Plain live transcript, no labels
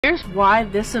Here's why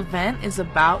this event is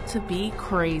about to be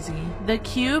crazy. The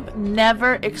cube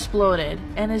never exploded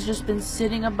and has just been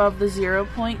sitting above the 0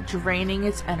 point, draining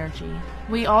its energy.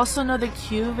 We also know the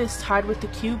cube is tied with the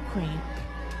Cube Queen.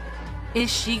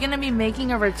 Is she gonna be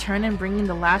making a return and bringing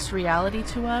the last reality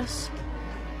to us?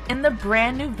 In the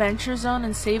brand new Venture Zone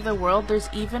and Save the World, there's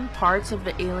even parts of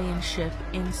the alien ship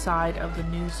inside of the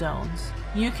new zones.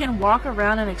 You can walk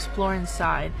around and explore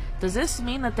inside. Does this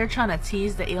mean that they're trying to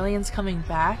tease the aliens coming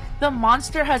back? The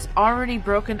monster has already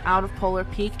broken out of Polar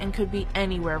Peak and could be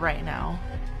anywhere right now.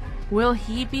 Will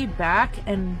he be back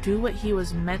and do what he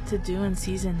was meant to do in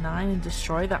Season 9 and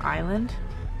destroy the island?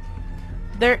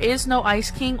 There is no Ice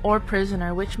King or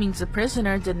prisoner, which means the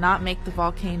prisoner did not make the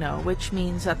volcano, which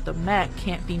means that the mech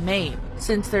can't be made,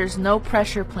 since there's no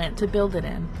pressure plant to build it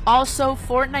in. Also,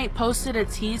 Fortnite posted a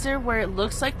teaser where it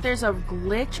looks like there's a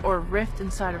glitch or rift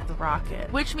inside of the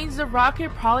rocket, which means the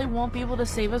rocket probably won't be able to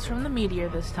save us from the meteor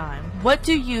this time. What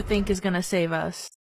do you think is gonna save us?